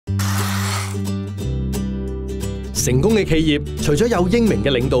成功嘅企業除咗有英明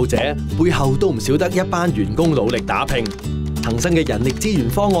嘅領導者，背後都唔少得一班員工努力打拼。恒生嘅人力資源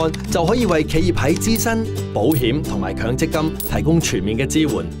方案就可以為企業喺資薪、保險同埋強積金提供全面嘅支援，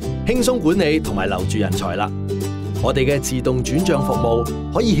輕鬆管理同埋留住人才啦。我哋嘅自動轉賬服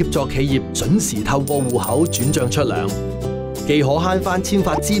務可以協助企業準時透過戶口轉賬出糧，既可慳返簽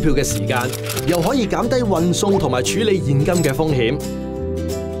發支票嘅時間，又可以減低運送同埋處理現金嘅風險。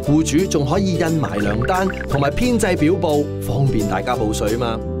僱主仲可以印埋糧單同埋編製表簿，方便大家報稅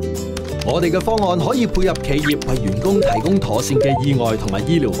嘛。我哋嘅方案可以配合企業為員工提供妥善嘅意外同埋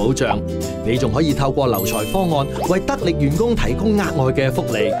醫療保障，你仲可以透過留才方案為得力員工提供額外嘅福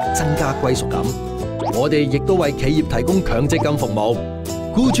利，增加歸屬感。我哋亦都為企業提供強積金服務，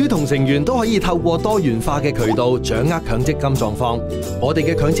僱主同成員都可以透過多元化嘅渠道掌握強積金狀況。我哋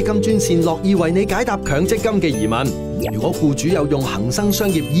嘅強積金專線樂意為你解答強積金嘅疑問。如果僱主有用恒生商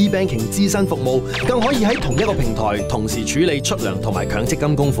業 e-banking 資薪服務，更可以喺同一個平台同時處理出糧同埋強積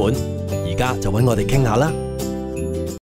金供款。而家就揾我哋傾下啦。